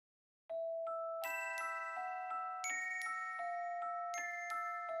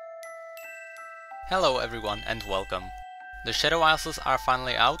Hello everyone and welcome. The Shadow Isles are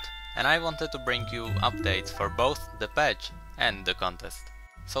finally out and I wanted to bring you updates for both the patch and the contest.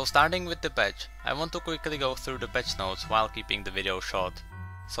 So starting with the patch, I want to quickly go through the patch notes while keeping the video short.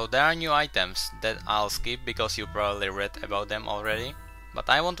 So there are new items that I'll skip because you probably read about them already, but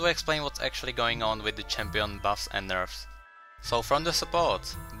I want to explain what's actually going on with the champion buffs and nerfs. So from the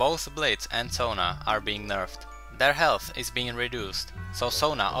supports, both Blitz and Sona are being nerfed. Their health is being reduced, so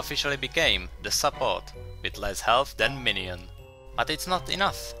Sona officially became the support with less health than minion. But it's not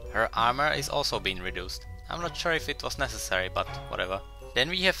enough, her armor is also being reduced. I'm not sure if it was necessary, but whatever. Then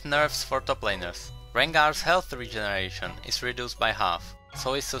we have nerfs for top laners. Rengar's health regeneration is reduced by half,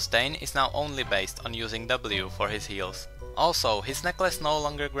 so his sustain is now only based on using W for his heals. Also, his necklace no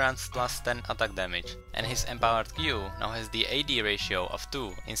longer grants plus 10 attack damage, and his empowered Q now has the AD ratio of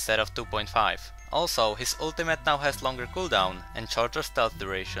 2 instead of 2.5. Also, his ultimate now has longer cooldown and shorter stealth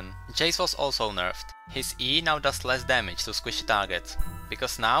duration. Jace was also nerfed. His E now does less damage to squishy targets,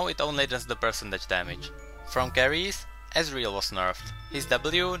 because now it only does the percentage damage. From carries, Ezreal was nerfed. His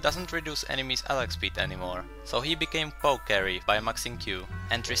W doesn't reduce enemies' attack speed anymore, so he became poke carry by maxing Q,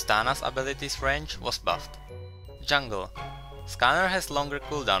 and Tristana's abilities range was buffed. Jungle. Scanner has longer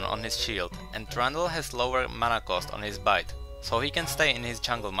cooldown on his shield, and Trundle has lower mana cost on his bite, so he can stay in his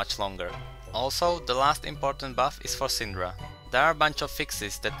jungle much longer. Also, the last important buff is for Syndra. There are a bunch of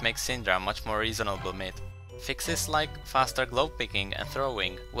fixes that make Syndra much more reasonable mid. Fixes like faster glove picking and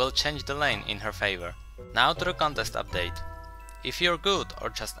throwing will change the lane in her favor. Now to the contest update. If you're good or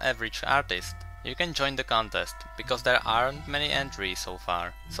just average artist, you can join the contest, because there aren't many entries so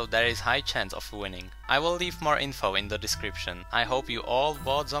far, so there is high chance of winning. I will leave more info in the description. I hope you all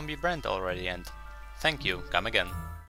bought Zombie Brand already and thank you, come again.